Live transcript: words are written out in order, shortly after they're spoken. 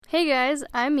Hey guys,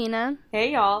 I'm Mina,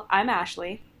 Hey y'all, I'm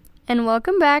Ashley. and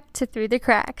welcome back to Through the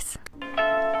Cracks.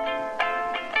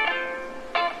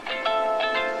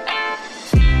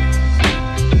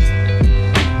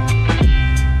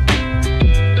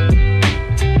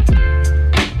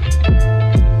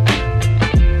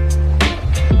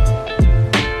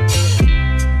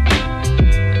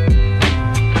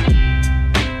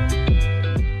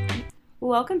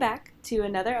 Welcome back to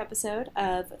another episode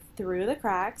of Through the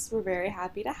Cracks. We're very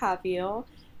happy to have you.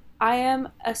 I am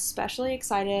especially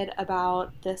excited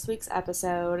about this week's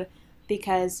episode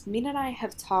because Mina and I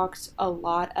have talked a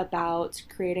lot about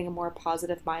creating a more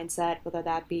positive mindset, whether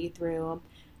that be through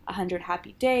 100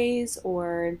 happy days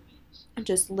or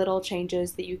just little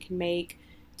changes that you can make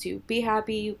to be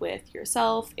happy with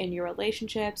yourself, in your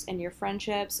relationships, in your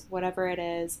friendships, whatever it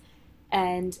is.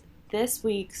 And this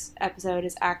week's episode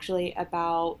is actually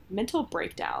about mental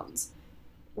breakdowns,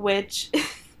 which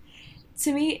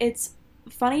to me, it's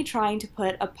funny trying to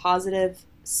put a positive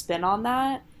spin on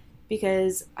that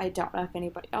because I don't know if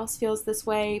anybody else feels this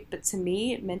way, but to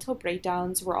me, mental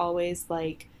breakdowns were always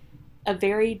like a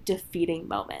very defeating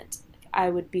moment. I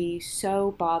would be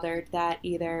so bothered that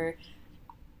either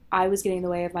I was getting in the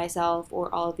way of myself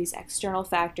or all of these external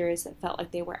factors that felt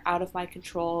like they were out of my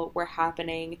control were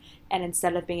happening, and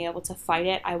instead of being able to fight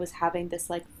it, I was having this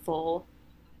like full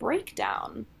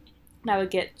breakdown. And I would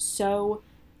get so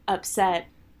upset,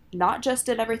 not just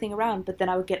at everything around, but then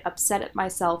I would get upset at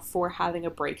myself for having a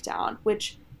breakdown,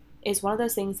 which is one of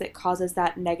those things that causes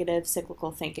that negative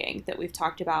cyclical thinking that we've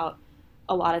talked about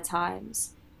a lot of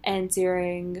times. And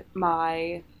during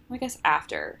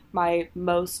after my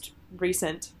most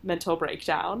recent mental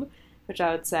breakdown, which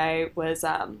I would say was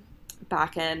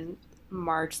back in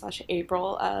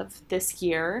March/April of this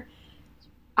year,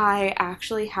 I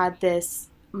actually had this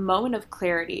moment of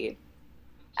clarity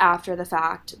after the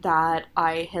fact that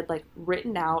I had like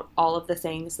written out all of the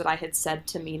things that I had said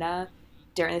to Mina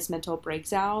during this mental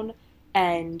breakdown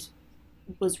and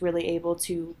was really able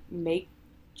to make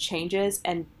changes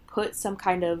and put some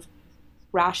kind of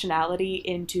rationality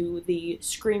into the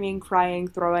screaming, crying,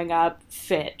 throwing up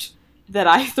fit that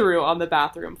I threw on the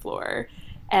bathroom floor.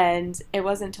 And it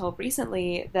wasn't until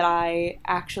recently that I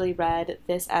actually read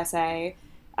this essay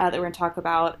that we're going to talk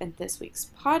about in this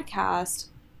week's podcast.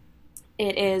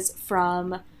 It is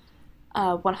from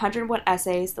 101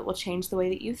 Essays That Will Change the Way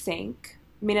That You Think.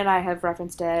 Mina and I have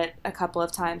referenced it a couple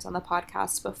of times on the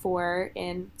podcast before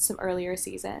in some earlier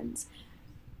seasons.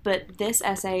 But this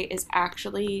essay is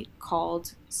actually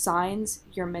called Signs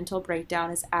Your Mental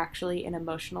Breakdown is Actually an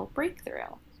Emotional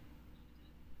Breakthrough.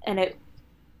 And it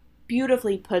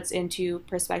beautifully puts into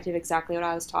perspective exactly what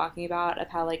I was talking about, of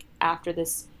how like after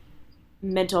this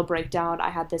mental breakdown, I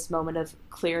had this moment of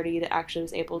clarity that actually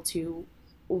was able to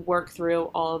work through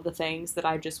all of the things that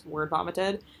I just word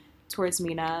vomited towards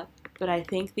Mina. But I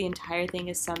think the entire thing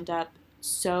is summed up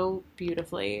so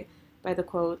beautifully by the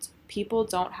quote, "People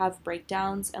don't have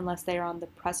breakdowns unless they are on the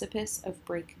precipice of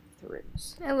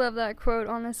breakthroughs." I love that quote,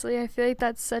 honestly. I feel like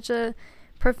that's such a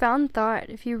profound thought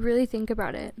if you really think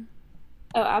about it.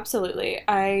 Oh, absolutely.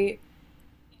 I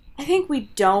think we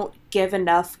don't give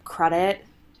enough credit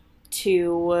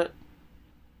to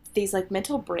these like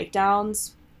mental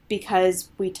breakdowns because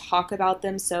we talk about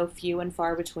them so few and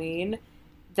far between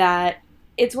that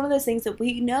it's one of those things that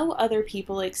we know other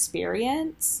people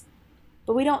experience,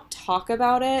 but we don't talk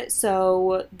about it,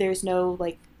 so there's no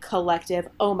like collective,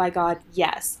 oh my god,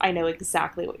 yes, I know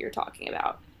exactly what you're talking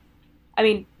about. I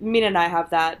mean, Mina and I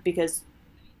have that because,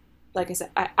 like I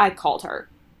said, I called her.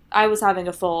 I was having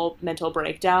a full mental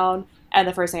breakdown, and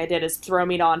the first thing I did is throw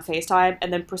Mina on FaceTime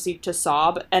and then proceed to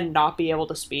sob and not be able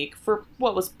to speak for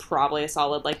what was probably a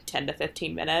solid like 10 to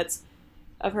 15 minutes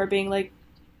of her being like,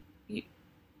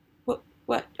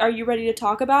 what, are you ready to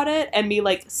talk about it? And me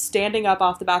like standing up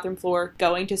off the bathroom floor,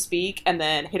 going to speak, and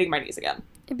then hitting my knees again.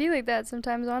 It'd be like that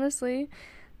sometimes, honestly.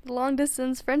 The long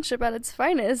distance friendship at its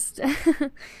finest.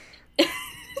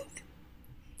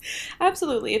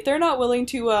 Absolutely. If they're not willing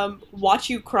to watch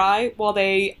you cry while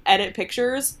they edit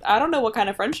pictures, I don't know what kind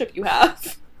of friendship you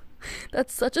have.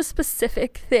 That's such a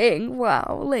specific thing.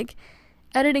 Wow. Like,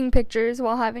 editing pictures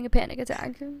while having a panic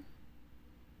attack.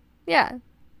 Yeah.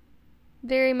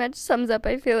 Very much sums up,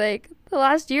 I feel like, the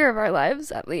last year of our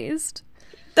lives, at least.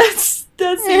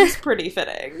 That seems pretty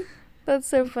fitting. That's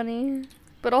so funny.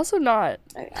 But also not.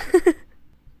 Oh, yeah.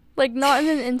 Like, not in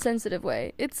an insensitive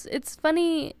way. It's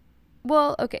funny.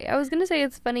 Well, okay, I was gonna say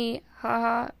it's funny,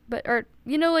 haha, but, or,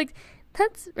 you know, like,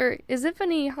 that's, or is it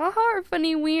funny, haha, or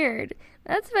funny weird?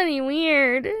 That's funny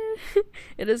weird.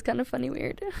 It is kind of funny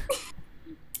weird.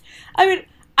 I mean,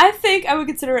 I think I would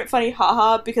consider it funny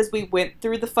haha because we went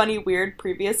through the funny weird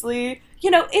previously.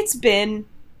 You know, it's been,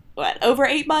 what, over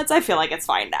 8 months? I feel like it's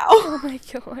fine now. Oh my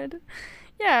god.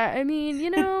 Yeah, I mean,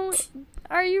 you know,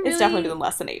 are you really... It's definitely been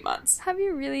less than 8 months. Have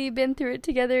you really been through it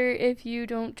together if you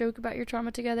don't joke about your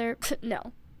trauma together?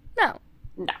 No. No.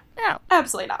 No. No.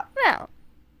 Absolutely not. No.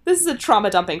 This is a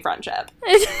trauma-dumping friendship.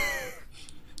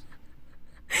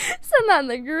 Send that in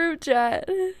the group chat.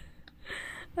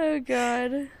 Oh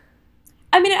god.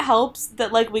 I mean, it helps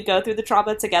that, like, we go through the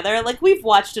trauma together. Like, we've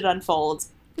watched it unfold.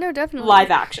 No, definitely. Live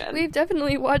action. We've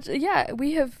definitely watched, yeah,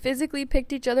 we have physically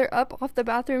picked each other up off the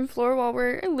bathroom floor while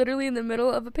we're literally in the middle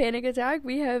of a panic attack.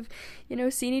 We have, you know,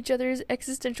 seen each other's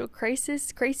existential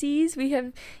crises. We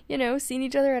have, you know, seen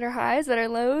each other at our highs, at our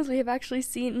lows. We have actually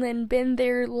seen and been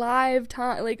there live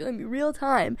time, like, real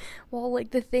time, while,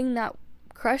 like, the thing that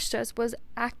crushed us was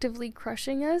actively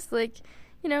crushing us. Like,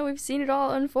 you know, we've seen it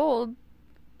all unfold,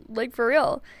 like, for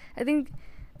real. I think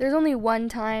there's only one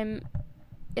time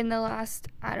in the last,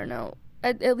 I don't know,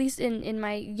 at least in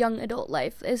my young adult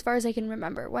life, as far as I can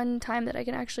remember, one time that I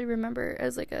can actually remember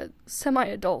as, like, a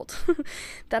semi-adult,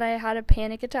 that I had a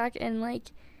panic attack and,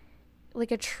 like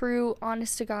a true,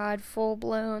 honest-to-God,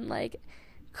 full-blown, like,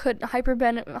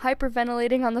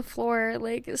 hyperventilating on the floor,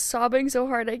 like, sobbing so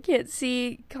hard I can't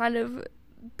see kind of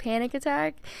panic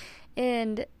attack.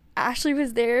 And Ashley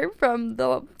was there from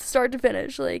the start to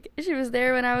finish. Like, she was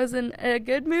there when I was in a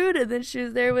good mood, and then she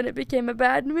was there when it became a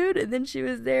bad mood, and then she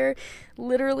was there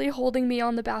literally holding me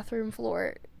on the bathroom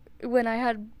floor when I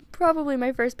had probably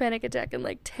my first panic attack in,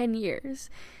 like, 10 years.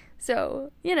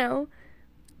 So, you know,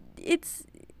 it's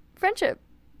friendship.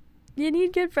 You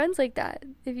need good friends like that.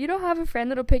 If you don't have a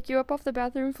friend that'll pick you up off the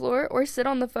bathroom floor or sit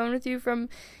on the phone with you from,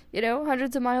 you know,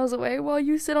 hundreds of miles away while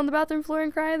you sit on the bathroom floor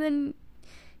and cry, then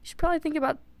you should probably think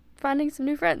about finding some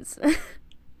new friends.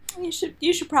 You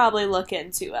should probably look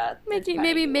into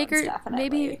maybe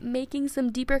making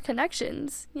some deeper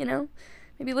connections, you know?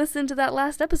 Maybe listen to that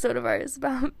last episode of ours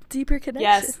about deeper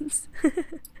connections. Yes.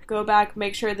 Go back,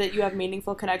 make sure that you have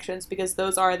meaningful connections, because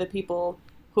those are the people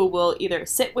who will either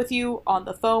sit with you on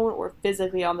the phone or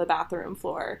physically on the bathroom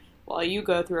floor while you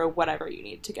go through whatever you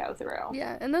need to go through.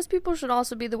 Yeah, and those people should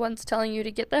also be the ones telling you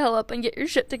to get the hell up and get your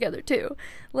shit together too.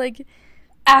 Like,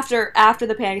 After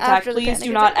the panic attack, please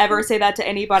do not ever say that to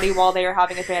anybody while they are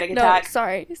having a panic attack.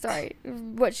 No, sorry.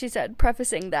 What she said,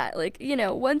 prefacing that, like, you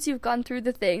know, once you've gone through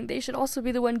the thing, they should also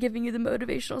be the one giving you the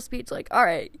motivational speech, like, all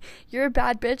right, you're a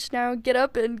bad bitch, now get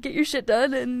up and get your shit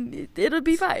done, and it'll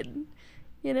be fine.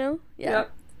 You know? Yeah.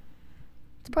 Yep.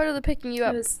 It's part of the picking you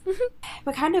up.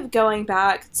 But kind of going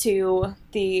back to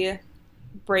the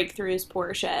breakthroughs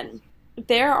portion,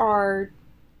 there are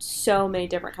so many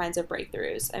different kinds of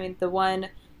breakthroughs. I mean, the one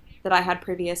that I had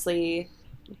previously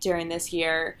during this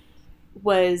year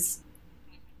was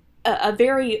a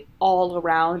very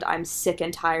all-around, I'm sick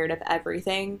and tired of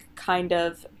everything kind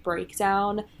of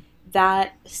breakdown.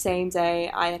 That same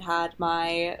day, I had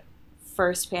my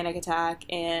first panic attack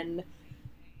in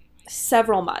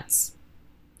several months.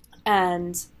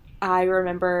 And I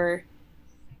remember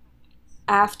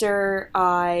after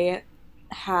I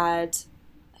had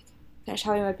finished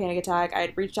having my panic attack, I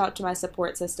had reached out to my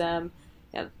support system,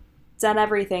 you know, done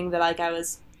everything that, like, I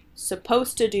was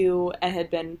supposed to do and had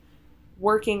been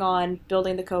working on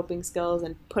building the coping skills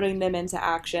and putting them into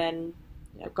action.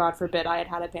 You know, God forbid I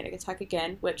had a panic attack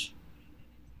again, which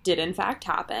did in fact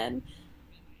happen.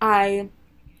 I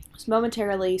was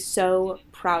momentarily so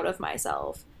proud of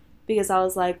myself because I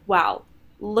was like, wow,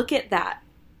 look at that.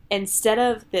 Instead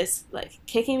of this, like,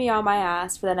 kicking me on my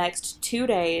ass for the next 2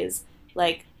 days,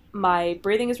 like, my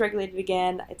breathing is regulated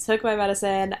again. I took my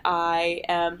medicine. I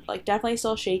am, like, definitely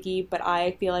still shaky, but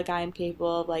I feel like I am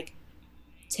capable of, like,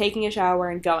 taking a shower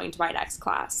and going to my next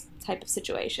class type of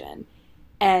situation.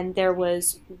 And there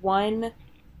was one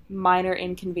minor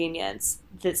inconvenience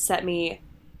that set me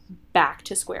back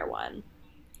to square one.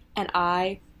 And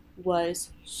I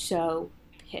was so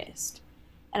pissed.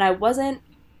 And I wasn't,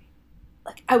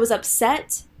 like, I was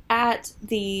upset at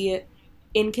the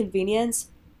inconvenience,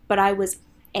 but I was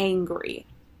angry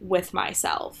with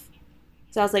myself.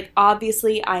 So I was like,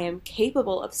 obviously I am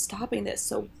capable of stopping this.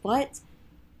 So what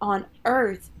on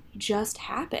earth just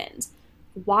happened?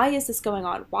 Why is this going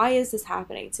on? Why is this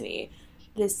happening to me?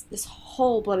 This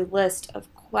whole bloody list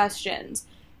of questions.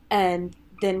 And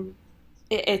then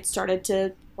it started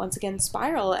to once again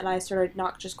spiral, and I started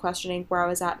not just questioning where I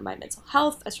was at in my mental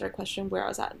health, I started questioning where I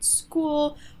was at in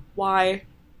school, why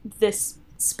this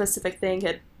specific thing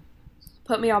had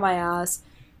put me on my ass.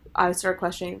 I started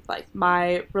questioning, like,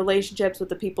 my relationships with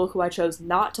the people who I chose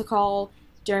not to call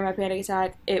during my panic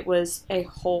attack. It was a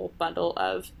whole bundle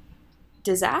of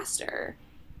disaster.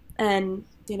 And,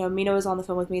 Mina was on the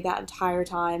phone with me that entire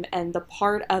time, and the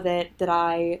part of it that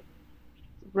I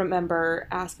remember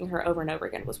asking her over and over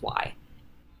again was why.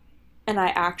 And I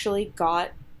actually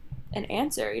got an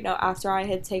answer, after I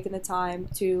had taken the time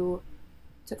to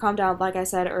calm down. Like I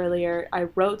said earlier, I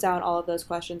wrote down all of those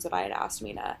questions that I had asked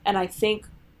Mina. And I think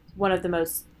one of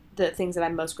the things that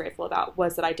I'm most grateful about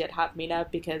was that I did have Mina,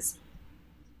 because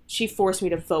she forced me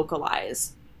to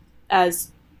vocalize.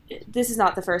 As this is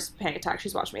not the first panic attack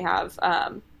she's watched me have.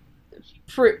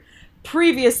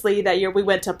 Previously that year, we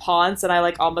went to Ponds, and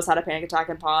I almost had a panic attack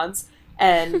in Ponds.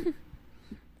 And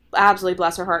absolutely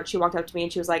bless her heart, she walked up to me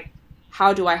and she was like,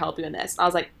 "How do I help you in this?" And I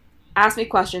was like, "Ask me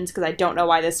questions, because I don't know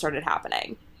why this started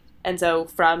happening." And so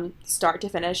from start to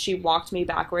finish, she walked me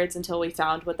backwards until we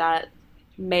found what that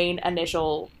main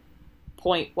initial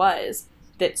point was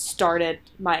that started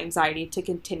my anxiety to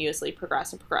continuously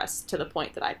progress and progress to the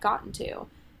point that I'd gotten to.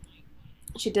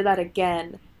 She did that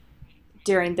again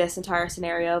during this entire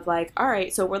scenario of all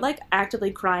right, so we're actively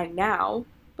crying now,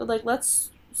 but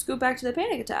let's scoot back to the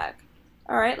panic attack.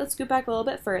 All right, let's scoot back a little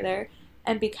bit further.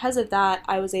 And because of that,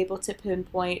 I was able to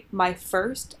pinpoint my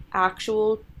first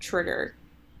actual trigger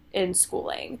in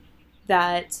schooling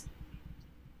that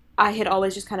I had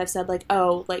always just kind of said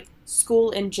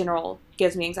school in general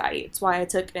gives me anxiety. It's why I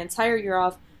took an entire year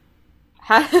off,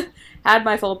 had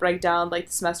my full breakdown the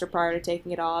semester prior to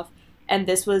taking it off. And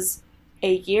this was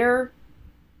a year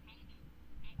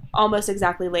almost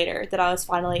exactly later that I was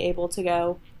finally able to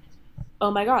go,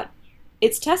 oh my God,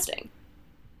 it's testing.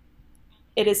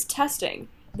 It is testing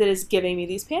that is giving me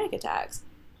these panic attacks.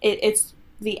 It's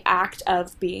the act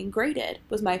of being graded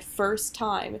was my first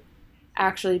time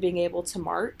actually being able to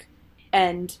mark.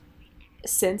 And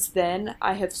since then,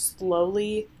 I have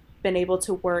slowly been able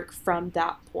to work from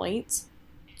that point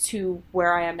to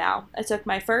where I am now. I took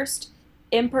my first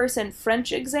in-person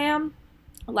French exam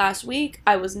last week.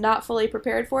 I was not fully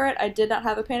prepared for it. I did not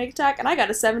have a panic attack, and I got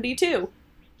a 72.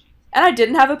 And I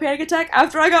didn't have a panic attack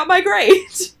after I got my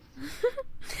grade.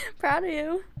 Proud of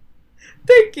you.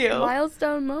 Thank you.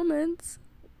 Milestone moments.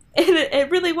 And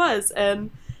it really was.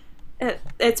 And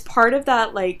it's part of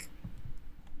that,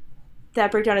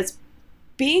 that breakdown is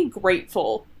being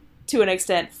grateful to an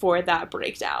extent for that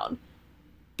breakdown.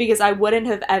 Because I wouldn't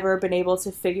have ever been able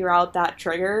to figure out that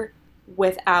trigger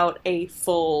without a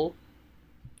full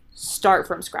start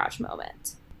from scratch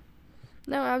moment.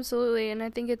 No, absolutely. And I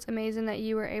think it's amazing that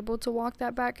you were able to walk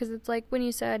that back, because it's when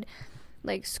you said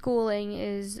schooling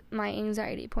is my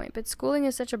anxiety point, but schooling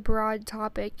is such a broad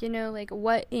topic,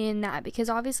 what in that, because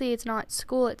obviously it's not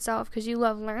school itself, because you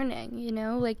love learning,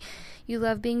 you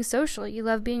love being social, you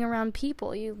love being around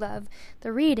people, you love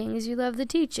the readings, you love the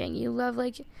teaching, you love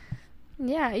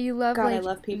you love God, I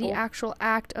love people. The actual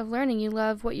act of learning, you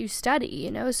love what you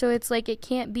study, so it's it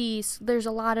can't be, there's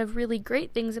a lot of really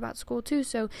great things about school too,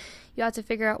 so you have to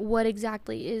figure out what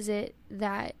exactly is it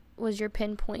that was your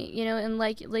pinpoint, and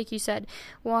like you said,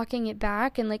 walking it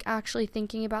back and actually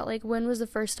thinking about when was the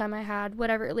first time I had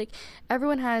whatever.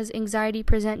 Everyone has anxiety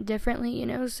present differently,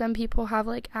 some people have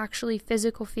actually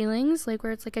physical feelings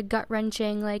where it's a gut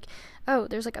wrenching, oh,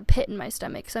 there's a pit in my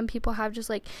stomach. Some people have just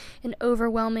an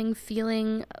overwhelming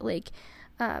feeling,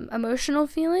 emotional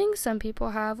feeling. Some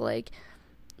people have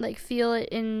feel it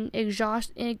in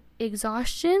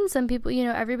exhaustion. Some people,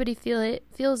 everybody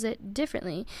feels it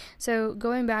differently. So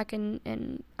going back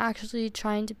and actually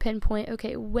trying to pinpoint,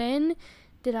 okay, when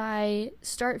did I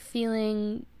start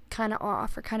feeling kind of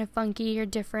off or kind of funky or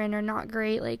different or not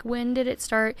great? When did it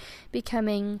start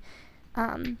becoming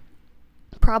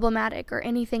problematic or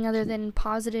anything other than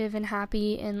positive and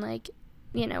happy and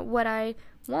what I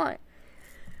want?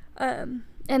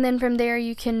 And then from there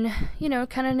you can,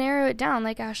 kind of narrow it down,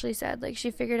 like Ashley said.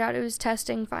 She figured out it was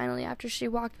testing finally after she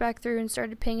walked back through and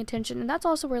started paying attention. And that's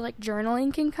also where,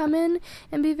 journaling can come in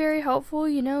and be very helpful,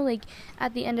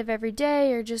 at the end of every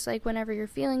day, or just, whenever you're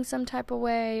feeling some type of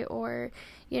way, or,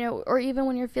 or even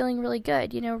when you're feeling really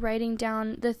good, writing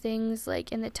down the things,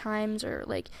 in the times, or,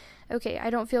 okay, I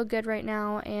don't feel good right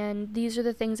now, and these are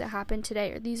the things that happened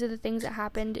today, or these are the things that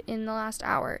happened in the last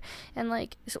hour, and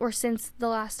or since the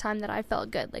last time that I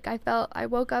felt good. I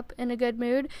woke up in a good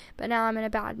mood, but now I'm in a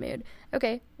bad mood.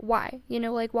 Okay, why?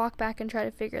 Walk back and try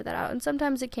to figure that out. And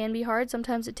sometimes it can be hard,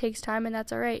 sometimes it takes time, and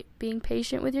that's alright. Being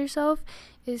patient with yourself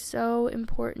is so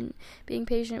important. Being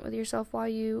patient with yourself while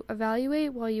you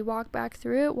evaluate, while you walk back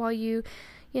through it, while you,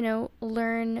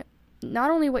 learn not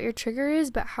only what your trigger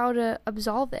is, but how to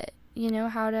absolve it.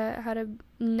 How to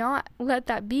not let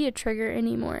that be a trigger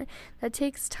anymore. That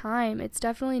takes time. It's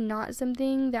definitely not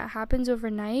something that happens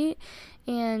overnight.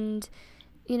 And,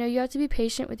 you have to be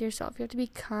patient with yourself. You have to be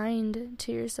kind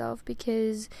to yourself,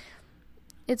 because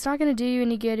it's not going to do you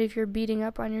any good if you're beating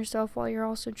up on yourself while you're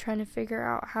also trying to figure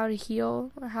out how to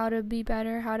heal, how to be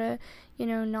better, how to,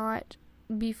 not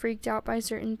be freaked out by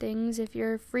certain things. If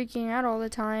you're freaking out all the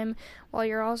time while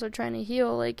you're also trying to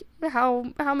heal, like,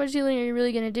 how much healing are you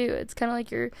really going to do? It's kind of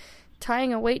like you're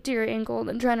tying a weight to your ankle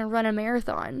and trying to run a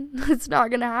marathon. It's not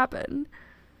going to happen.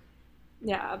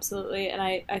 Yeah, absolutely. And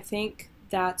I think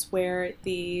that's where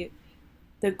the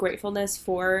gratefulness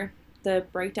for the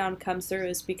breakdown comes through,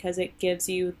 is because it gives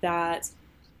you that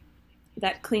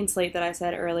clean slate that I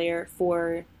said earlier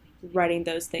for writing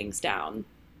those things down,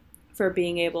 for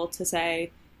being able to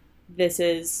say, this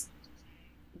is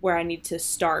where I need to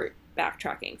start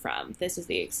backtracking from. This is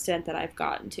the extent that I've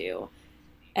gotten to.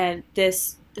 And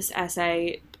this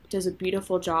essay does a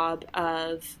beautiful job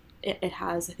of, it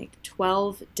has, I think,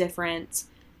 12 different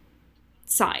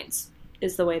signs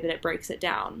is the way that it breaks it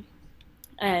down.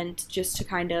 And just to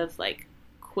kind of like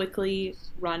quickly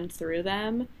run through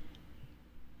them,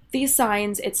 these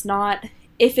signs, it's not,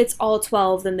 if it's all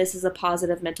 12, then this is a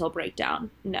positive mental breakdown.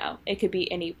 No, it could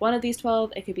be any one of these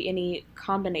 12. It could be any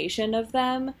combination of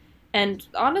them. And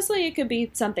honestly, it could be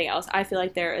something else. I feel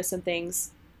like there are some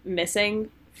things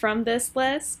missing from this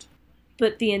list,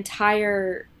 but the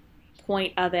entire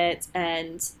point of it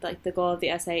and like the goal of the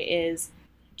essay is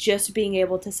just being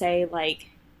able to say, like,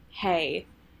 hey,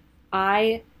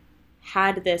 I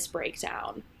had this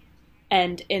breakdown,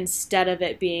 and instead of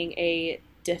it being a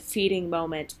defeating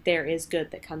moment, there is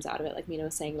good that comes out of it. Like Mina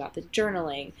was saying about the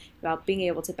journaling, about being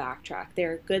able to backtrack.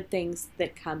 There are good things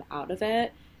that come out of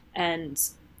it. And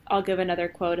I'll give another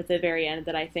quote at the very end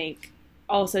that I think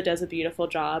also does a beautiful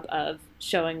job of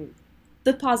showing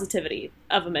the positivity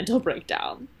of a mental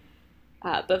breakdown.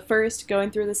 But first,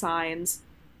 going through the signs.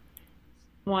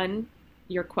 1,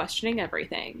 you're questioning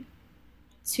everything.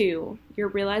 2, you're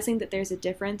realizing that there's a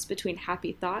difference between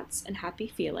happy thoughts and happy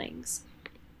feelings.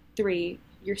 3,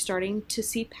 you're starting to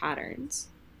see patterns.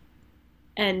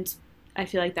 And I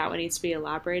feel like that one needs to be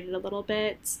elaborated a little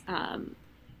bit.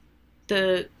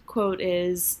 The quote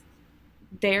is,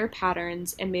 "They're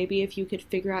patterns, and maybe if you could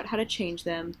figure out how to change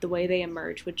them, the way they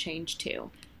emerge would change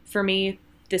too." For me,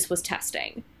 this was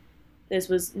testing. This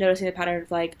was noticing the pattern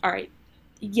of like, all right,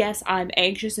 yes, I'm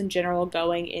anxious in general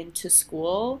going into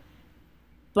school,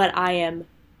 but I am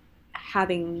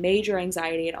having major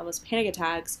anxiety and almost panic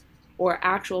attacks or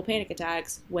actual panic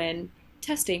attacks when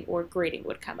testing or grading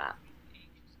would come up.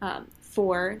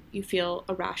 4, you feel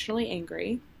irrationally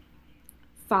angry.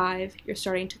 5, you're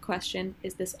starting to question,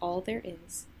 is this all there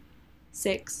is?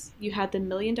 6, you had the $1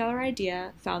 million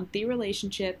idea, found the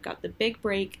relationship, got the big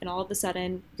break, and all of a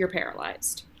sudden, you're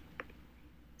paralyzed.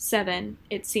 7,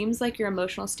 it seems like your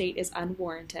emotional state is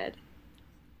unwarranted.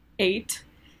 8,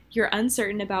 you're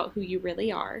uncertain about who you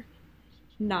really are.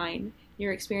 9,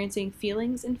 you're experiencing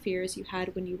feelings and fears you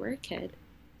had when you were a kid.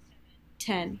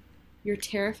 10, you're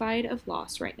terrified of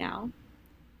loss right now.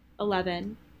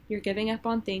 11, you're giving up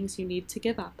on things you need to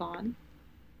give up on.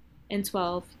 And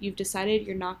 12, you've decided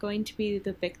you're not going to be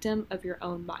the victim of your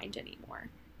own mind anymore.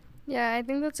 Yeah, I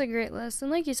think that's a great list.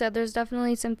 And like you said, there's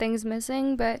definitely some things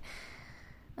missing, but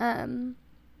I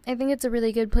think it's a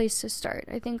really good place to start.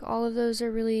 I think all of those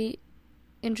are really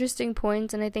interesting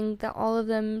points, and I think that all of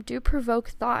them do provoke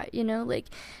thought, like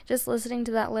just listening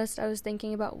to that list, I was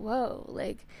thinking about, whoa,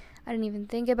 like I didn't even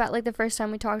think about, like the first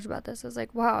time we talked about this, I was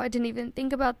like, wow, I didn't even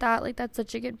think about that. Like that's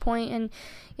such a good point.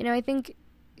 And I think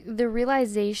the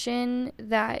realization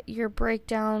that your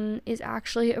breakdown is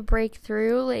actually a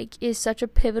breakthrough, like, is such a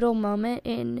pivotal moment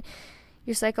in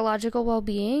your psychological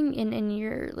well-being and in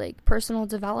your like personal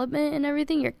development and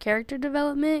everything, your character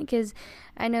development. Because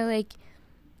I know, like,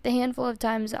 the handful of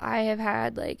times I have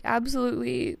had like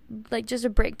absolutely like just a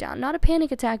breakdown, not a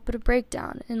panic attack, but a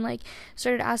breakdown, and like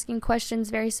started asking questions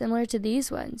very similar to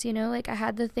these ones, like I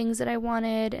had the things that I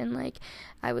wanted and like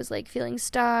I was like feeling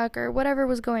stuck or whatever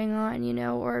was going on,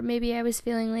 or maybe I was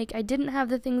feeling like I didn't have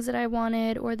the things that I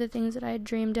wanted or the things that I had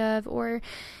dreamed of, or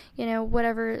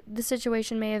whatever the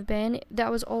situation may have been. That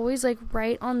was always like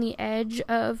right on the edge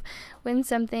of when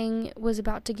something was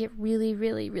about to get really,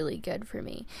 really, really good for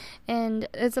me. And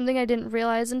it's something I didn't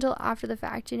realize until after the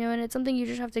fact, and it's something you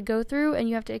just have to go through and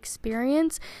you have to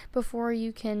experience before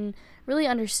you can really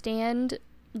understand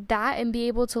that and be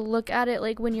able to look at it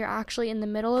like when you're actually in the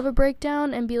middle of a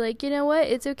breakdown and be like, you know what,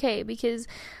 it's okay. Because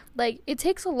like it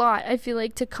takes a lot, I feel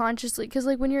like, to consciously, because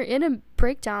like when you're in a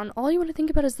breakdown, all you want to think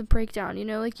about is the breakdown,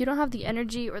 like you don't have the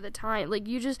energy or the time, like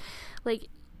you just like,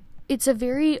 it's a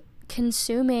very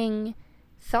consuming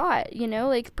thought,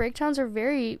 like breakdowns are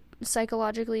very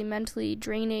psychologically, mentally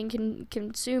draining,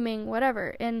 consuming,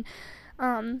 whatever. And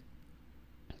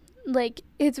like,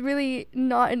 it's really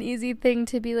not an easy thing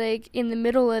to be like in the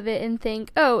middle of it and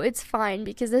think, oh, it's fine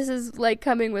because this is like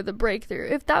coming with a breakthrough.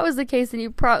 If that was the case, then you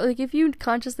probably, like, if you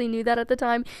consciously knew that at the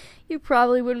time, you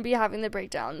probably wouldn't be having the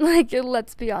breakdown. Like,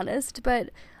 let's be honest. But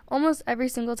almost every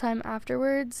single time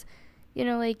afterwards, you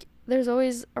know, like, there's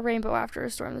always a rainbow after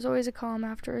a storm. There's always a calm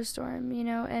after a storm, you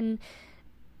know, and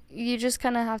you just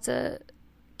kind of have to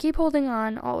keep holding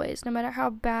on always, no matter how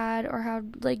bad or how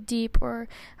like deep or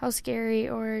how scary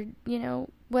or, you know,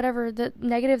 whatever the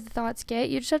negative thoughts get.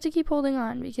 You just have to keep holding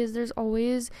on because there's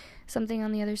always something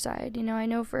on the other side. You know, I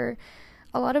know for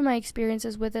a lot of my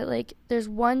experiences with it, like, there's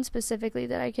one specifically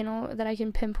that I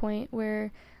can pinpoint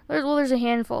where there's a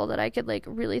handful that I could like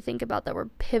really think about that were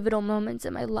pivotal moments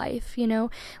in my life, you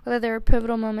know, whether they were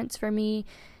pivotal moments for me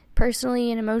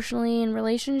personally and emotionally in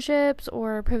relationships,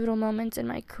 or pivotal moments in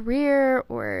my career,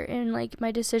 or in like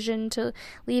my decision to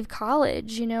leave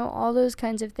college, you know, all those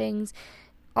kinds of things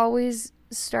always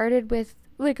started with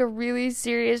like a really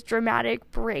serious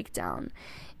dramatic breakdown.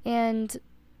 And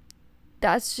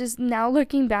that's just, now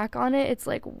looking back on it, it's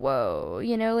like, whoa,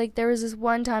 you know, like there was this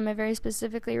one time I very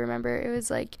specifically remember. It was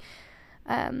like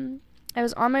I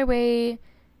was on my way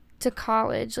to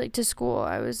college, like to school.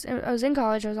 I was in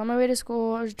college. I was on my way to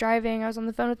school. I was driving. I was on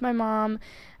the phone with my mom.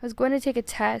 I was going to take a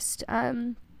test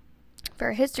for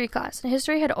a history class. And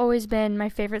history had always been my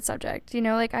favorite subject. You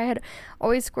know, like I had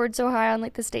always scored so high on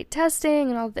like the state testing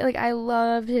and all. Like I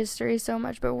loved history so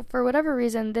much, but for whatever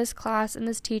reason, this class and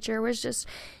this teacher was just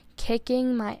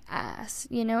kicking my ass,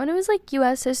 you know. And it was like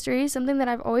US history, something that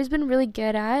I've always been really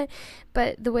good at,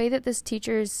 but the way that this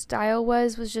teacher's style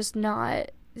was just not,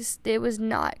 it was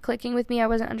not clicking with me. I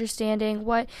wasn't understanding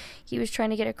what he was trying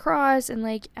to get across, and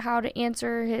like how to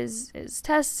answer his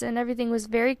tests, and everything was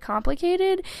very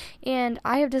complicated. And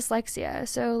I have dyslexia,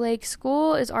 so like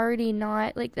school is already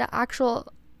not like the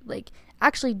actual, like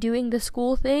actually doing the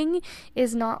school thing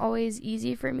is not always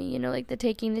easy for me, you know, like the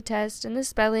taking the test and the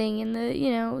spelling and the, you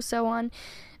know, so on.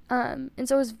 And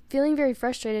so I was feeling very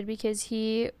frustrated because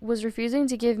he was refusing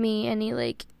to give me any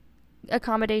like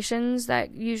accommodations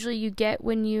that usually you get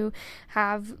when you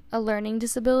have a learning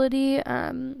disability,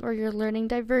 or you're learning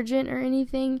divergent or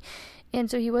anything.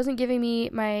 And so he wasn't giving me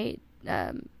my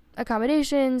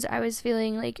accommodations. I was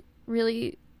feeling like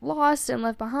really lost and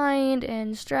left behind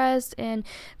and stressed, and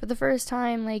for the first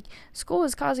time, like, school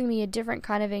was causing me a different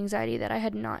kind of anxiety that I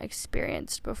had not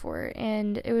experienced before,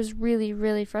 and it was really,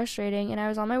 really frustrating. And I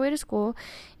was on my way to school,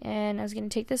 and I was going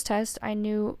to take this test. I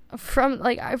knew from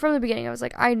the beginning, I was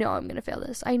like, I know I'm going to fail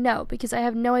this. I know, because I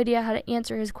have no idea how to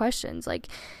answer his questions. Like,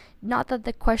 not that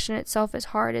the question itself is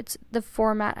hard, it's the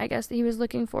format, I guess, that he was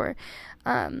looking for.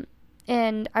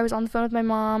 And I was on the phone with my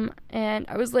mom, and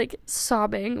I was like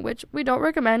sobbing, which we don't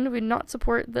recommend. We do not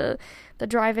support the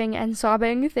driving and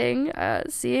sobbing thing.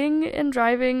 Seeing and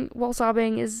driving while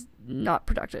sobbing is not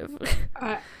productive.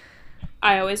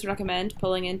 I always recommend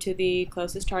pulling into the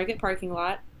closest Target parking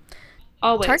lot.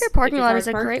 Always. Target parking lot is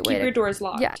a great way to keep your doors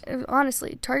locked. Yeah,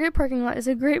 honestly, Target parking lot is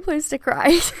a great place to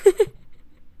cry.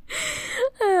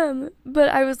 But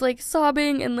I was like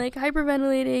sobbing and like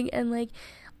hyperventilating and like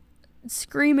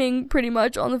screaming pretty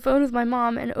much on the phone with my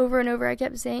mom, and over I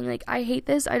kept saying, like, I hate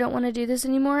this, I don't want to do this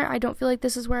anymore, I don't feel like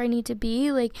this is where I need to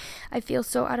be, like, I feel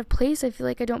so out of place, I feel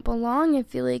like I don't belong, I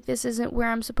feel like this isn't where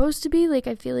I'm supposed to be, like,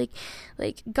 I feel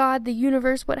like God, the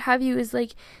universe, what have you, is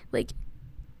like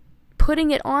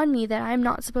putting it on me that I'm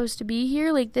not supposed to be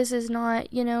here, like, this is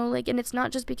not, you know, like, and it's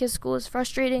not just because school is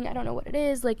frustrating, I don't know what it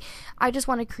is, like, I just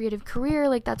want a creative career,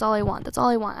 like, that's all I want,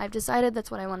 I've decided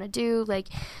that's what I want to do, like,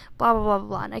 blah, blah, blah, blah,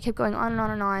 blah, and I kept going on and on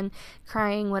and on,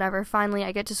 crying, whatever. Finally,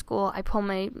 I get to school, I pull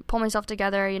myself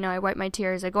together, you know, I wipe my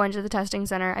tears, I go into the testing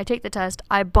center, I take the test,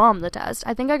 I bomb the test,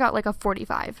 I think I got, like, a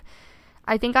 45,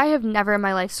 I think I have never in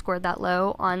my life scored that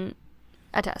low on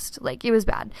a test. Like, it was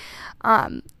bad.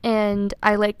 And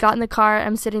I like got in the car,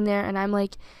 I'm sitting there, and I'm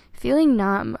like feeling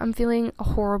numb, I'm feeling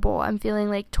horrible, I'm feeling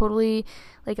like totally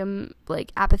like I'm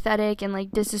like apathetic and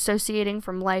like disassociating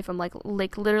from life. I'm like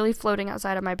literally floating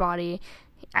outside of my body.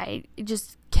 I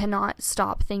just cannot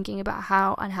stop thinking about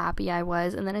how unhappy I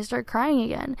was, and then I start crying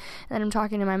again, and then I'm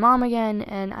talking to my mom again,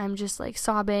 and I'm just like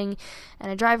sobbing,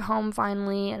 and I drive home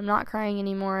finally, and I'm not crying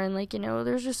anymore, and like, you know,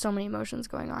 there's just so many emotions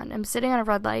going on. I'm sitting on a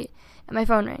red light, and my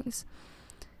phone rings.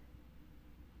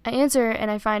 I answer,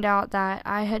 and I find out that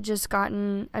I had just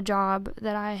gotten a job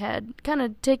that I had kind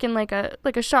of taken like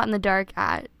a shot in the dark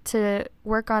at, to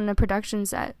work on a production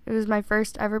set. It was my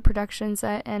first ever production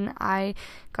set, and I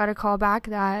got a call back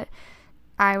that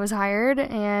I was hired,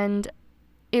 and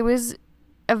it was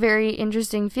a very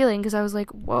interesting feeling because I was like,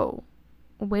 whoa,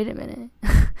 wait a minute.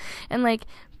 And like,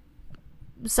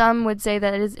 some would say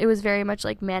that it was very much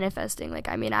like manifesting. Like,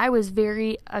 I mean, I was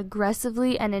very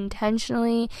aggressively and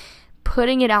intentionally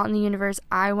putting it out in the universe.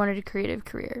 I wanted a creative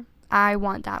career. I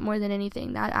want that more than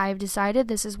anything. That I've decided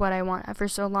this is what I want. For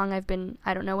so long I've been,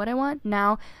 I don't know what I want.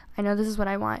 Now I know this is what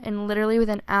I want. And literally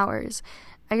within hours,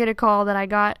 I get a call that I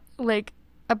got like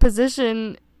a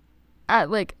position at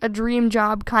like a dream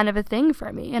job kind of a thing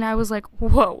for me. And I was like,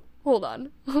 whoa, hold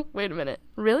on. Wait a minute.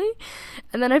 Really?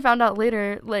 And then I found out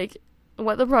later, like,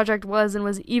 what the project was, and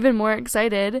was even more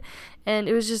excited. And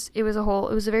it was a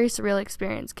very surreal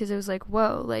experience because it was like,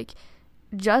 whoa, like,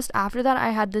 just after that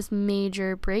I had this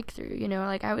major breakthrough, you know,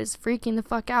 like I was freaking the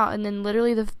fuck out. And then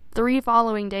literally the 3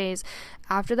 following days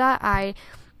after that, I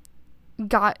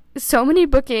got so many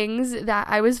bookings that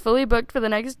I was fully booked for the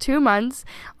next 2 months,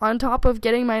 on top of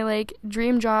getting my like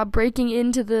dream job, breaking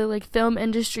into the like film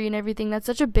industry and everything. That's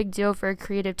such a big deal for a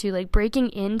creative too. Like, breaking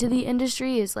into the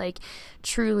industry is like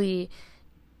truly,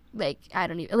 like, I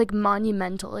don't even, like,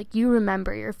 monumental. Like, you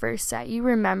remember your first set, you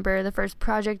remember the first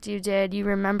project you did, you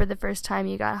remember the first time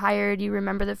you got hired, you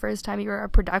remember the first time you were a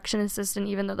production assistant,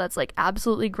 even though that's like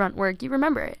absolutely grunt work. You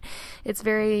remember it. It's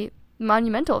very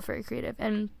monumental for a creative.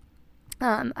 And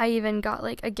I even got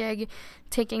like a gig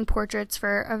taking portraits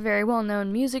for a very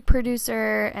well-known music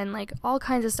producer and like all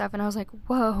kinds of stuff. And I was like,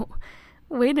 whoa,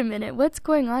 wait a minute, what's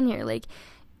going on here? Like,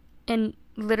 and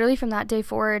literally from that day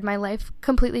forward, my life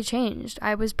completely changed.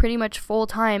 I was pretty much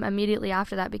full-time immediately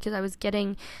after that because I was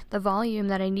getting the volume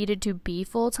that I needed to be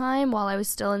full-time while I was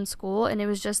still in school. And it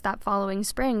was just that following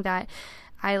spring that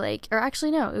I like, or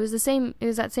actually no, it was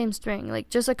that same spring, like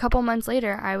just a couple months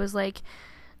later, I was like,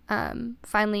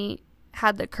 finally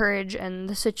had the courage and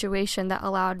the situation that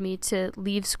allowed me to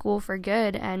leave school for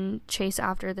good and chase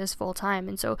after this full-time.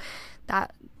 And so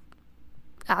that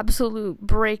absolute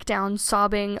breakdown,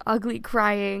 sobbing, ugly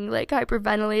crying, like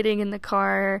hyperventilating in the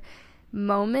car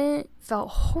moment felt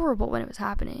horrible when it was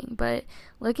happening. But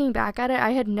looking back at it,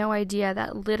 I had no idea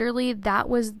that literally that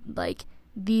was like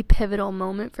the pivotal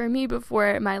moment for me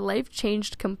before my life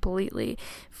changed completely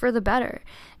for the better.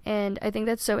 And I think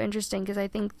that's so interesting because I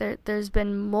think there's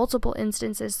been multiple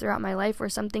instances throughout my life where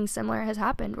something similar has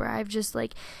happened, where I've just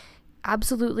like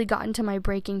absolutely gotten to my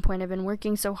breaking point. I've been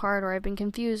working so hard, or I've been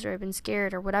confused, or I've been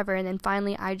scared, or whatever, and then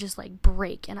finally I just like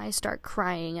break and I start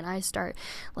crying and I start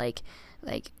like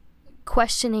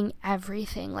questioning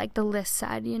everything, like the list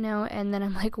said, you know. And then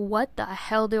I'm like, what the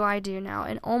hell do I do now?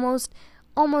 And almost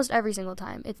every single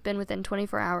time it's been within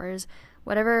 24 hours.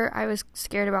 Whatever I was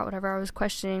scared about, whatever I was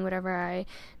questioning, whatever I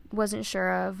wasn't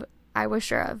sure of, I was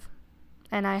sure of.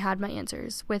 And I had my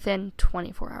answers within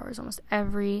 24 hours almost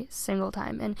every single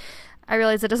time. And I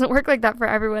realize it doesn't work like that for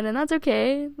everyone, and that's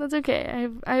okay. That's okay.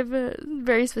 I have a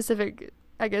very specific,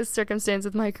 I guess, circumstance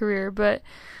with my career. But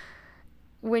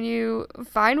when you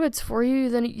find what's for you,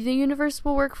 then the universe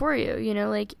will work for you. You know,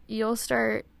 like you'll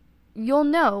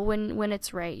know when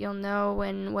it's right. You'll know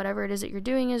when whatever it is that you're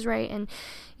doing is right. And,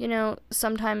 you know,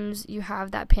 sometimes you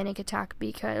have that panic attack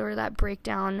or that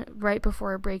breakdown right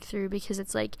before a breakthrough, because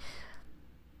it's like,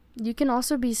 you can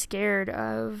also be scared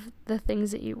of the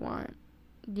things that you want,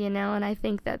 you know. And I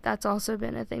think that that's also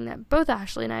been a thing that both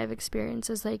Ashley and I have experienced,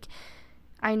 is like,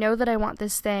 I know that I want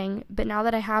this thing, but now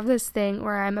that I have this thing,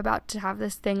 or I'm about to have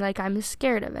this thing, like, I'm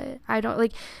scared of it. I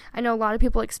know a lot of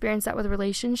people experience that with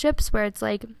relationships, where it's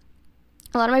like,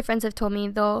 a lot of my friends have told me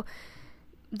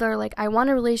they're like, I want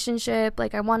a relationship,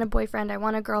 like, I want a boyfriend, I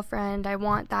want a girlfriend, I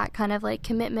want that kind of like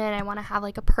commitment, I want to have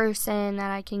like a person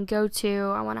that I can go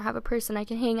to, I want to have a person I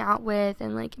can hang out with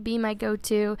and like be my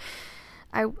go-to.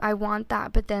 I want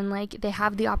that, but then like they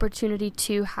have the opportunity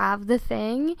to have the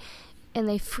thing and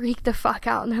they freak the fuck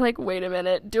out and they're like, wait a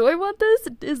minute, do I want this?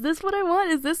 Is this what I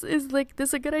want? Is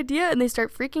this a good idea? And they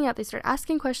start freaking out, they start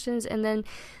asking questions, and then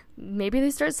maybe they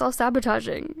start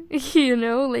self-sabotaging, you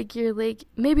know, like, you're like,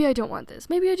 maybe I don't want this,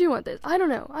 maybe I do want this, I don't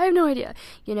know, I have no idea,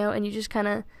 you know. And you just kind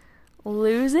of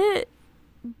lose it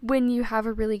when you have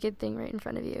a really good thing right in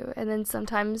front of you, and then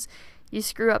sometimes you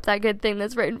screw up that good thing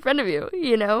that's right in front of you,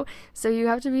 you know. So you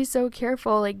have to be so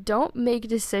careful. Like, don't make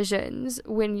decisions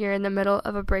when you're in the middle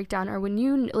of a breakdown, or when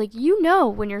you know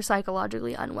when you're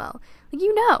psychologically unwell, like,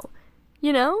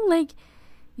 you know, like,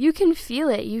 you can feel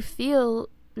it, you feel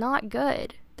not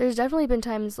good. There's definitely been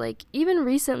times, like, even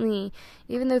recently,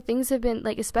 even though things have been,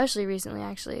 like, especially recently,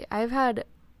 actually, I've had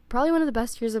probably one of the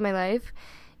best years of my life,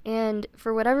 and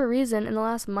for whatever reason, in the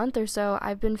last month or so,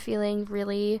 I've been feeling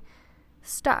really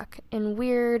stuck and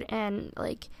weird and,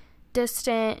 like,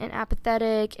 distant and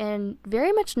apathetic and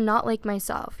very much not like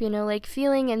myself, you know, like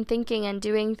feeling and thinking and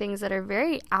doing things that are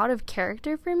very out of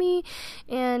character for me.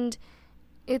 And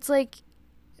it's like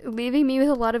leaving me with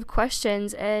a lot of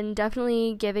questions and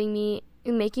definitely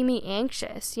making me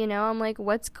anxious, you know. I'm like,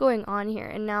 what's going on here?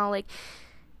 And now, like,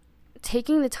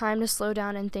 taking the time to slow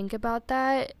down and think about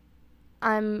that,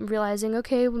 I'm realizing,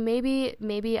 okay, well,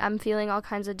 maybe I'm feeling all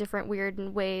kinds of different weird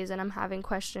ways, and I'm having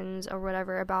questions or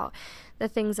whatever about the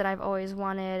things that I've always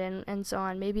wanted and so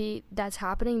on. Maybe that's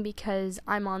happening because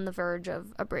I'm on the verge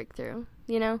of a breakthrough,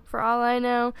 you know. For all I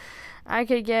know, I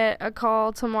could get a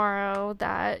call tomorrow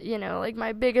that, you know, like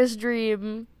my biggest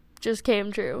dream just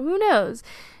came true. Who knows?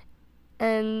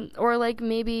 And or like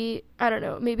maybe, I don't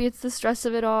know, maybe it's the stress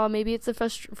of it all, maybe it's the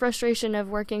frustration of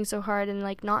working so hard and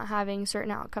like not having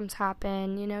certain outcomes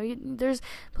happen, you know. There's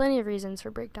plenty of reasons for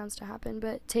breakdowns to happen,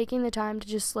 but taking the time to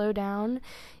just slow down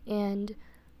and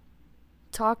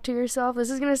talk to yourself. This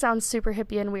is going to sound super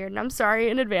hippie and weird, and I'm sorry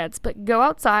in advance, but go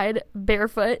outside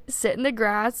barefoot, sit in the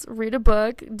grass, read a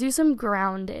book, do some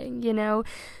grounding, you know.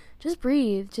 Just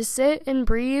breathe. Just sit and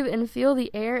breathe and feel the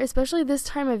air, especially this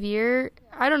time of year.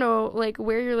 I don't know, like,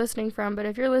 where you're listening from, but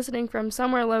if you're listening from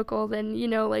somewhere local, then, you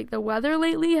know, like, the weather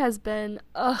lately has been,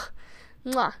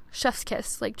 mwah, chef's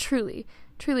kiss, like, truly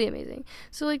amazing.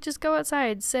 So, like, just go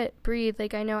outside, sit, breathe.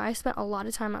 Like, I know I spent a lot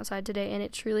of time outside today, and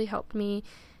it truly helped me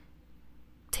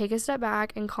take a step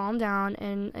back and calm down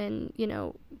and you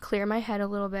know, clear my head a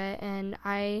little bit, and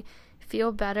I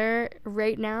feel better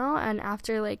right now, and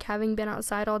after like having been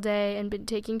outside all day and been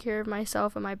taking care of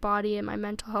myself and my body and my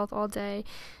mental health all day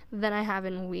than I have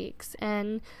in weeks.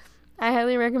 And I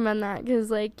highly recommend that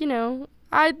because, like, you know,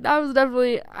 I was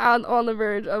definitely on the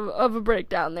verge of a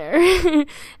breakdown there.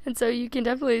 And so you can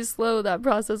definitely slow that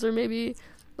process, or maybe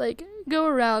like go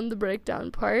around the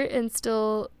breakdown part and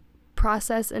still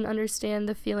process and understand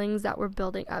the feelings that were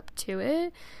building up to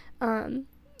it, and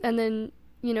then,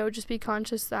 you know, just be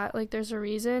conscious that, like, there's a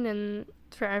reason and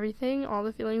for everything, all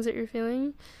the feelings that you're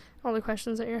feeling, all the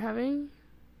questions that you're having.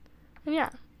 And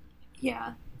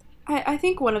yeah, I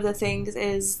think one of the things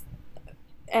is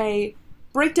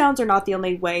breakdowns are not the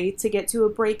only way to get to a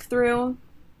breakthrough.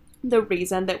 The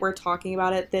reason that we're talking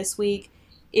about it this week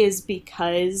is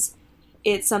because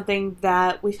it's something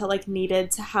that we felt like needed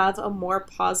to have a more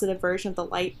positive version of the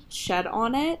light shed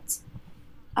on it.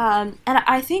 And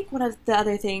I think one of the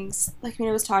other things, like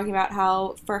Mina was talking about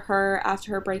how for her,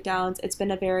 after her breakdowns, it's been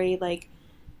a very, like,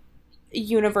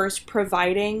 universe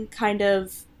providing kind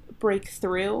of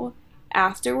breakthrough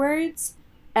afterwards.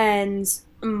 And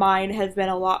mine have been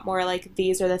a lot more like,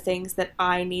 these are the things that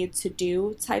I need to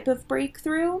do type of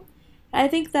breakthrough. And I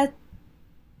think that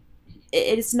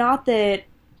it's not that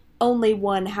only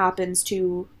one happens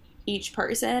to each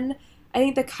person. I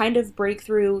think the kind of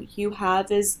breakthrough you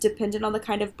have is dependent on the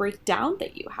kind of breakdown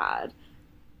that you had.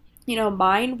 You know,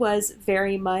 mine was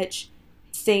very much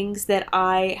things that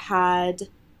I had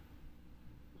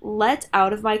let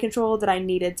out of my control that I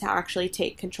needed to actually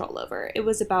take control over. It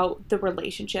was about the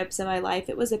relationships in my life.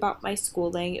 It was about my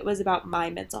schooling. It was about my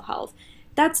mental health.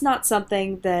 That's not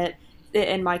something that,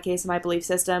 in my case, in my belief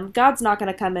system, God's not going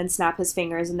to come and snap his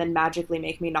fingers and then magically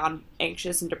make me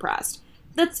non-anxious and depressed.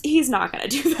 He's not going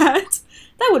to do that.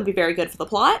 That wouldn't be very good for the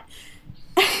plot.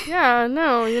 Yeah,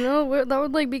 no, you know, that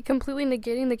would, like, be completely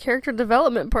negating the character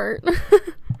development part.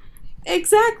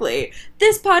 Exactly.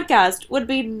 This podcast would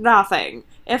be nothing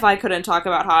if I couldn't talk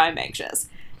about how I'm anxious.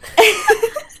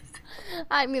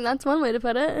 I mean, that's one way to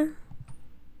put it.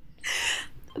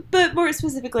 But more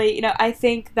specifically, you know, I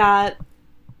think that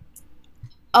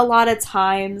a lot of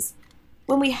times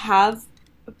when we have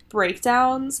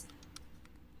breakdowns,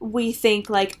 we think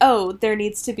like, oh, there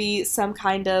needs to be some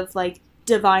kind of like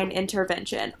divine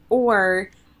intervention, or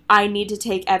I need to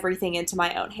take everything into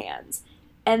my own hands.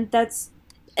 And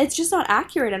it's just not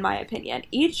accurate in my opinion.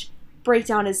 Each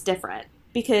breakdown is different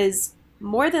because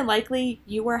more than likely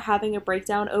you are having a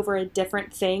breakdown over a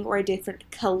different thing or a different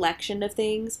collection of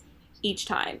things each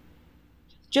time.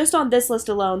 Just on this list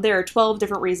alone, there are 12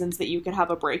 different reasons that you could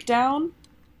have a breakdown.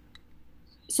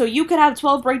 So you could have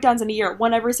 12 breakdowns in a year,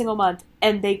 one every single month,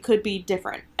 and they could be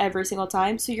different every single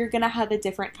time. So you're going to have a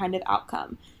different kind of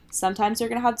outcome. Sometimes you're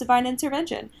going to have divine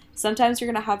intervention. Sometimes you're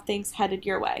going to have things headed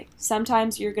your way.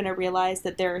 Sometimes you're going to realize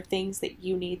that there are things that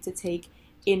you need to take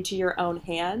into your own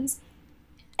hands.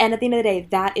 And at the end of the day,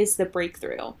 that is the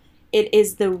breakthrough. It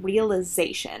is the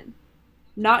realization.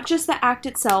 Not just the act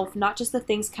itself, not just the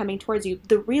things coming towards you.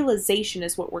 The realization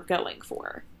is what we're going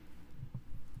for.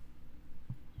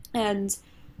 And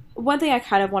one thing I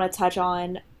kind of want to touch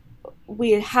on,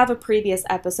 we have a previous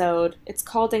episode. It's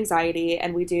called Anxiety,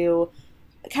 and we do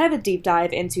kind of a deep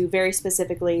dive into very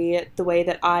specifically the way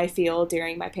that I feel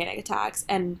during my panic attacks.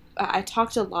 And I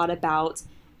talked a lot about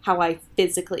how I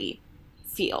physically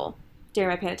feel during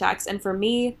my panic attacks. And for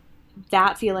me,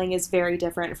 that feeling is very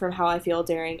different from how I feel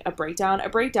during a breakdown. A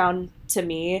breakdown to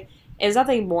me is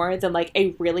nothing more than like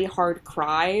a really hard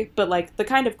cry, but like the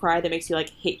kind of cry that makes you like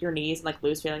hit your knees and like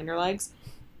lose feeling in your legs.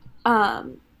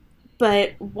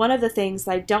 But one of the things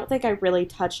that I don't think I really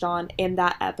touched on in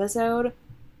that episode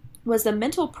was the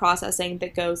mental processing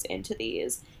that goes into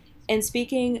these. And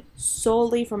speaking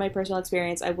solely from my personal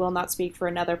experience, I will not speak for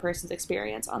another person's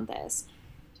experience on this.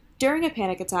 During a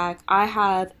panic attack, I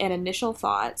have an initial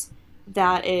thought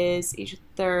that is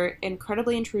either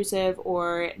incredibly intrusive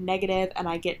or negative, and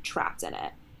I get trapped in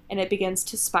it. And it begins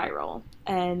to spiral.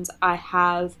 And I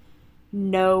have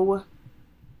no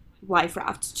life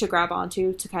raft to grab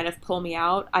onto to kind of pull me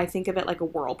out. I think of it like a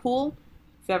whirlpool.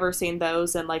 If you've ever seen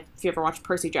those, and like if you ever watched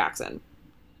Percy Jackson,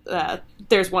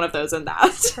 there's one of those in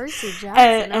that. Percy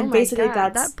Jackson, and my basically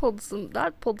God, that's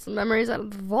that pulled some memories out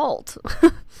of the vault.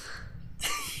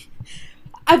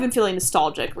 I've been feeling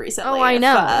nostalgic recently. Oh, I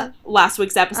know. If, last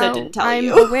week's episode didn't tell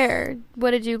you. I'm aware.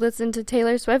 What, did you listen to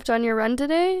Taylor Swift on your run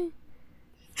today?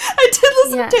 I did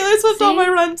listen to Taylor Swift on my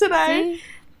run today.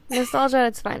 See? Nostalgia at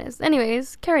its finest.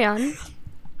 Anyways, carry on.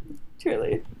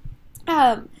 Truly.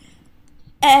 And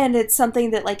it's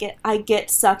something that, like, I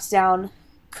get sucked down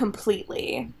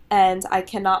completely, and I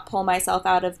cannot pull myself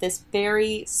out of this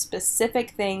very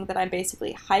specific thing that I'm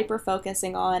basically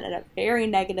hyper-focusing on in a very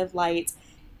negative light,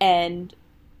 and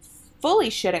fully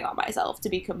shitting on myself, to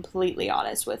be completely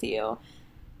honest with you.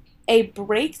 A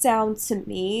breakdown, to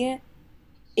me,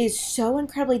 is so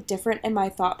incredibly different in my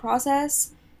thought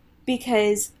process,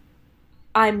 because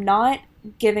I'm not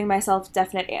giving myself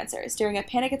definite answers. During a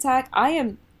panic attack, I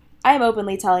am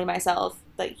openly telling myself,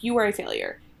 like, you are a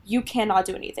failure. You cannot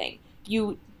do anything.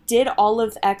 You did all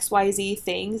of XYZ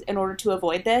things in order to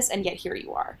avoid this, and yet here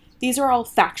you are. These are all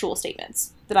factual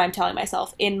statements that I'm telling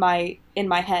myself in my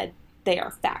head. They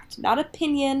are fact, not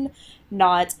opinion,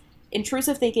 not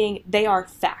intrusive thinking. They are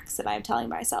facts that I'm telling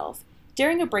myself.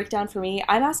 During a breakdown for me,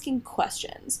 I'm asking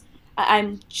questions.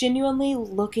 I'm genuinely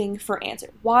looking for answers.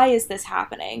 Why is this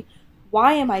happening?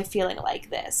 Why am I feeling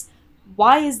like this?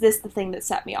 Why is this the thing that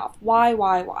set me off? Why?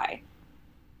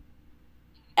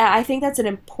 And I think that's an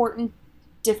important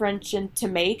differentiation to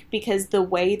make, because the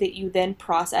way that you then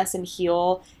process and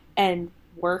heal and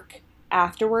work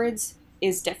afterwards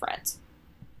is different.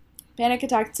 Panic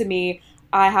attack, to me,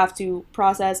 I have to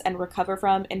process and recover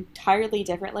from entirely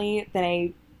differently than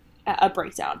a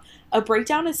breakdown. A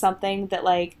breakdown is something that,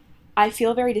 like, I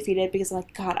feel very defeated because I'm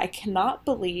like, God, I cannot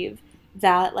believe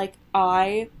that, like,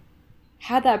 I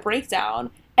had that breakdown.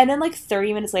 And then, like,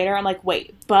 30 minutes later, I'm like,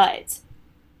 wait, but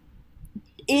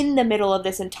in the middle of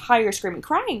this entire screaming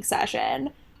crying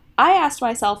session, I asked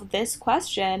myself this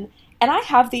question, and I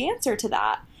have the answer to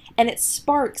that. And it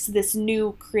sparks this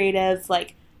new creative,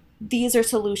 like, these are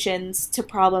solutions to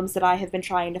problems that I have been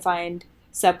trying to find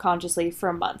subconsciously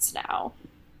for months now.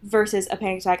 Versus a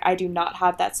panic attack, I do not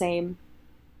have that same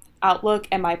outlook,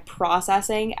 and my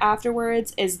processing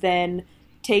afterwards is then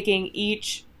taking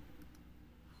each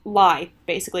lie,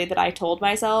 basically, that I told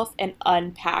myself and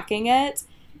unpacking it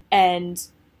and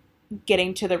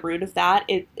getting to the root of that.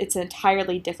 It's an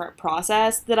entirely different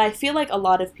process that I feel like a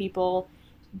lot of people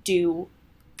do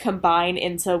combine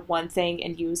into one thing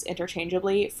and use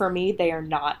interchangeably. For me, they are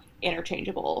not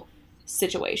interchangeable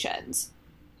situations.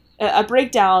 A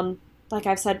breakdown, like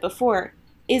I've said before,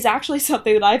 is actually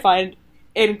something that I find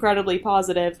incredibly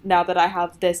positive now that I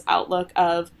have this outlook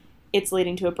of it's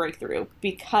leading to a breakthrough,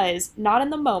 because not in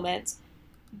the moment,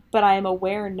 but I am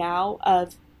aware now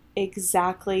of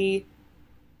exactly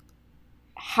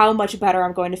how much better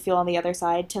I'm going to feel on the other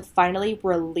side to finally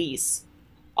release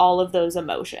all of those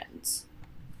emotions.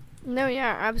 No,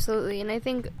 yeah, absolutely. And I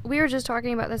think we were just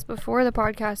talking about this before the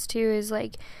podcast too, is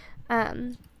like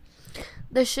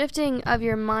the shifting of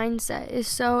your mindset is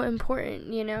so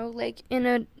important, you know, like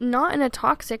not in a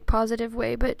toxic positive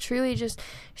way, but truly just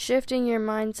shifting your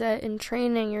mindset and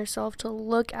training yourself to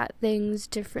look at things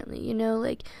differently, you know,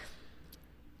 like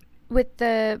with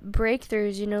the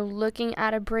breakthroughs, you know, looking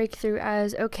at a breakthrough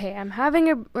as, okay, I'm having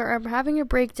a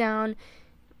breakdown.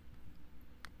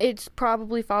 It's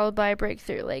probably followed by a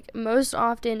breakthrough. Like, most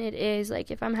often it is, like,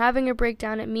 if I'm having a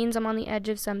breakdown, it means I'm on the edge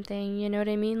of something, you know what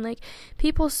I mean? Like,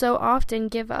 people so often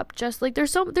give up, just, like,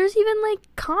 there's even,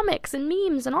 like, comics and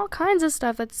memes and all kinds of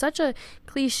stuff that's such a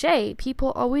cliche.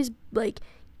 People always, like,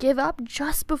 give up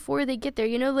just before they get there.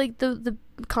 You know, like the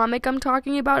comic I'm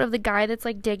talking about of the guy that's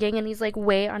like digging and he's like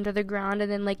way under the ground, and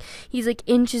then like he's like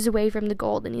inches away from the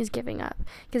gold and he's giving up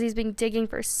because he's been digging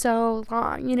for so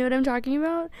long. You know what I'm talking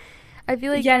about? I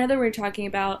feel like, yeah, I know that we're talking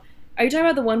about. Are you talking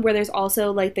about the one where there's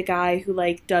also like the guy who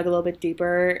like dug a little bit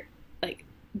deeper, like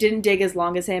didn't dig as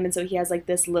long as him, and so he has like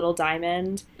this little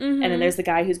diamond, and then there's the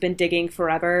guy who's been digging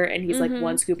forever, and he's like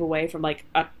one scoop away from like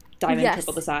a diamond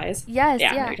triple the size. Yes,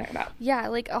 yeah. I know what you're talking about. Yeah,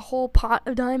 like a whole pot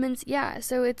of diamonds. Yeah,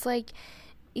 so it's like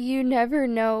you never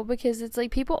know, because it's like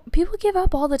people give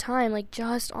up all the time, like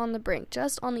just on the brink,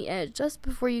 just on the edge, just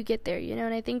before you get there, you know.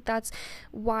 And I think that's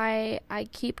why I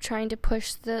keep trying to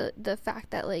push the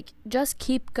fact that like just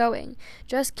keep going,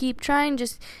 just keep trying,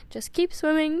 just keep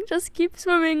swimming,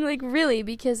 like really,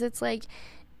 because it's like,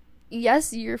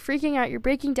 yes, you're freaking out, you're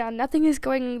breaking down, nothing is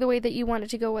going the way that you want it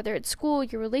to go, whether it's school,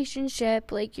 your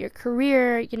relationship, like your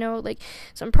career, you know, like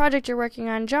some project you're working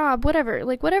on, job, whatever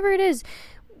it is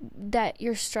that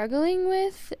you're struggling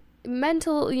with,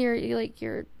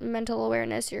 your mental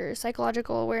awareness, your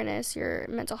psychological awareness, your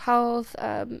mental health,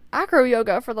 acro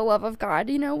yoga, for the love of God,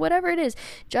 you know, whatever it is,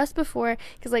 just before,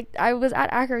 because like I was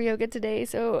at acro yoga today,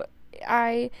 so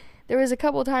there was a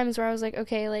couple times where I was like,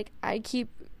 okay, like I keep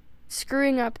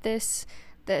screwing up this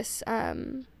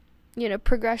you know,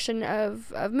 progression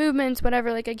of movements,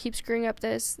 whatever, like I keep screwing up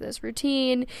this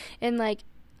routine, and like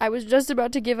I was just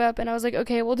about to give up, and I was like,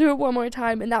 okay, we'll do it one more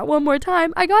time, and that one more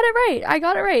time, I got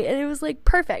it right, and it was like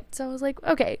perfect. So I was like,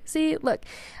 okay, see, look,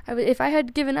 if I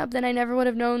had given up, then I never would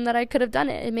have known that I could have done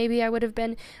it, and maybe I would have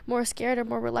been more scared or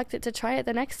more reluctant to try it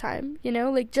the next time, you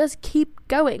know, like just keep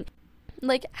going.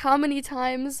 Like how many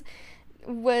times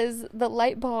was the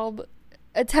light bulb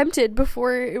attempted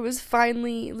before it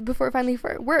finally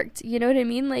worked, you know what I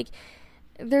mean? Like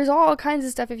there's all kinds of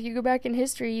stuff. If you go back in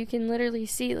history, you can literally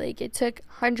see like it took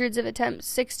hundreds of attempts,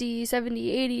 60,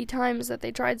 70, 80 times that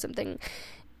they tried something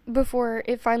before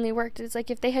it finally worked. It's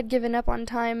like if they had given up on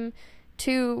time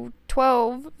 2,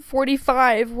 12,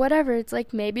 45, whatever, it's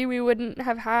like maybe we wouldn't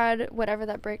have had whatever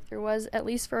that breakthrough was, at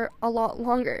least for a lot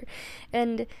longer.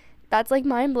 And that's like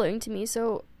mind-blowing to me.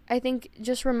 So I think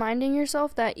just reminding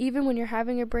yourself that even when you're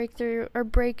having a breakthrough or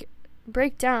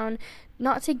breakdown,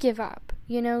 not to give up,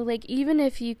 you know, like even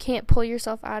if you can't pull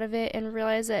yourself out of it and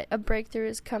realize that a breakthrough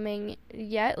is coming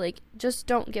yet, like just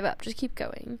don't give up, just keep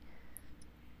going.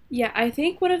 Yeah, I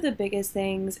think one of the biggest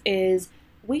things is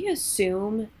we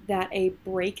assume that a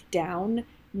breakdown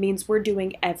means we're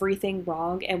doing everything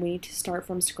wrong and we need to start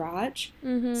from scratch.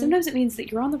 Sometimes it means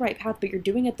that you're on the right path, but you're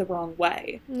doing it the wrong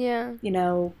way. Yeah. You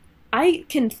know, I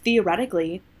can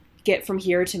theoretically get from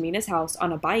here to Mina's house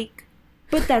on a bike,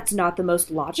 but that's not the most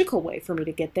logical way for me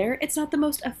to get there. It's not the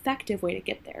most effective way to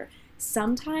get there.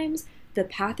 Sometimes the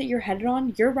path that you're headed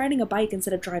on, you're riding a bike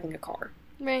instead of driving a car.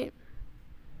 Right.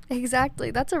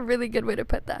 Exactly. That's a really good way to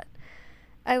put that.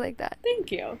 I like that.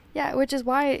 Thank you. Yeah, which is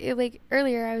why, like,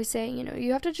 earlier I was saying, you know,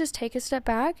 you have to just take a step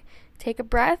back, take a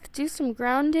breath, do some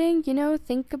grounding, you know,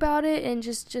 think about it, and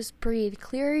just breathe.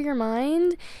 Clear your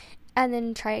mind, and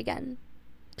then try again.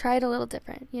 Try it a little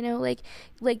different, you know,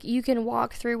 like you can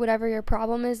walk through whatever your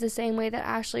problem is the same way that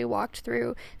Ashley walked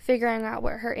through figuring out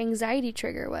what her anxiety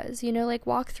trigger was, you know, like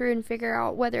walk through and figure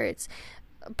out whether it's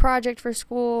a project for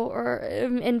school or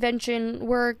invention,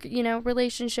 work, you know,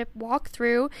 relationship, walk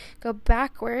through, go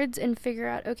backwards and figure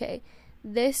out, okay,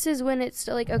 this is when it's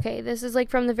still like, okay, this is like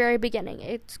from the very beginning.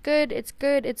 It's good.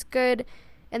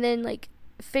 And then like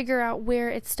figure out where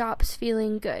it stops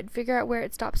feeling good, figure out where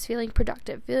it stops feeling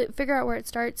productive, figure out where it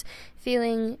starts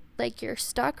feeling like you're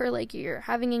stuck or like you're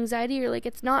having anxiety or like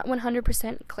it's not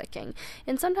 100% clicking.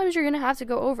 And sometimes you're gonna have to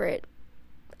go over it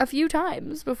a few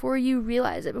times before you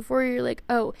realize it, before you're like,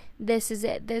 oh, this is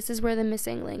it, this is where the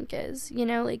missing link is, you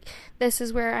know, like this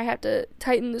is where I have to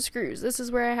tighten the screws, this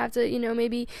is where I have to, you know,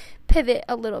 maybe pivot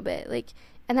a little bit, like.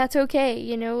 And that's okay,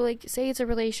 you know, like say it's a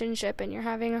relationship and you're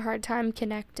having a hard time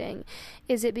connecting.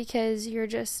 Is it because you're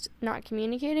just not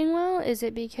communicating well? Is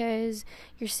it because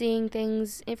you're seeing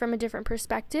things from a different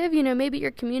perspective? You know, maybe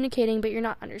you're communicating but you're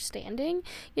not understanding.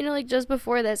 You know, like just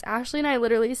before this, Ashley and I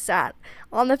literally sat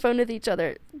on the phone with each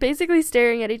other, basically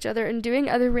staring at each other and doing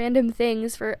other random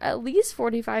things for at least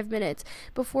 45 minutes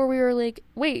before we were like,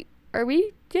 wait, are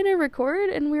we gonna record?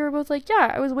 And we were both like,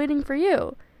 yeah, I was waiting for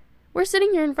you. We're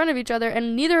sitting here in front of each other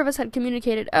and neither of us had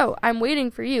communicated, oh, I'm waiting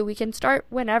for you, we can start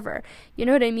whenever. You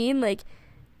know what I mean? Like,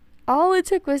 all it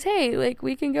took was, hey, like,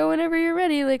 we can go whenever you're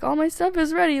ready, like, all my stuff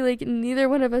is ready. Like, neither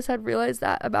one of us had realized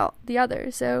that about the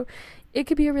other. So it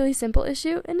could be a really simple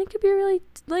issue and it could be a really,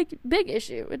 like, big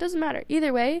issue. It doesn't matter.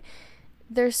 Either way,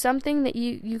 there's something that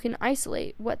you can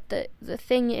isolate what the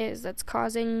thing is that's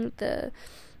causing the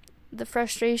the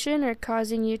frustration are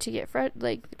causing you to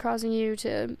causing you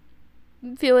to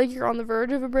feel like you're on the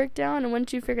verge of a breakdown. And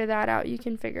once you figure that out, you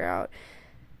can figure out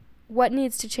what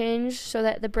needs to change so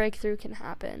that the breakthrough can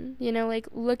happen.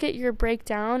 Look at your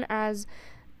breakdown as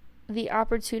the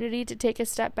opportunity to take a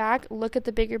step back, look at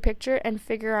the bigger picture, and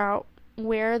figure out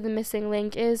where the missing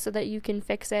link is so that you can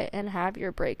fix it and have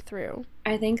your breakthrough.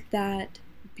 I think that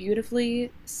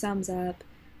beautifully sums up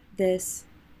this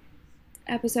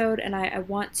episode, and I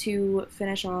want to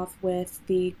finish off with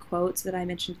the quotes that I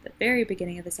mentioned at the very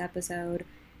beginning of this episode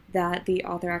that the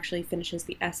author actually finishes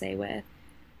the essay with.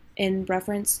 In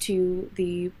reference to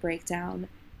the breakdown,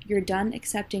 you're done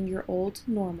accepting your old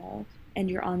normal, and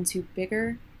you're on to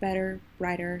bigger, better,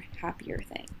 brighter, happier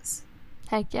things.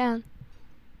 Heck yeah.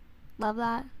 Love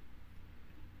that.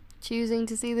 Choosing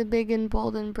to see the big and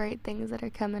bold and bright things that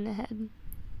are coming ahead.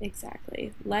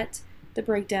 Exactly. Let the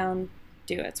breakdown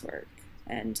do its work.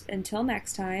 And until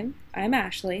next time, I'm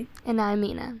Ashley. And I'm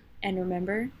Mina. And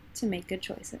remember to make good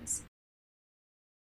choices.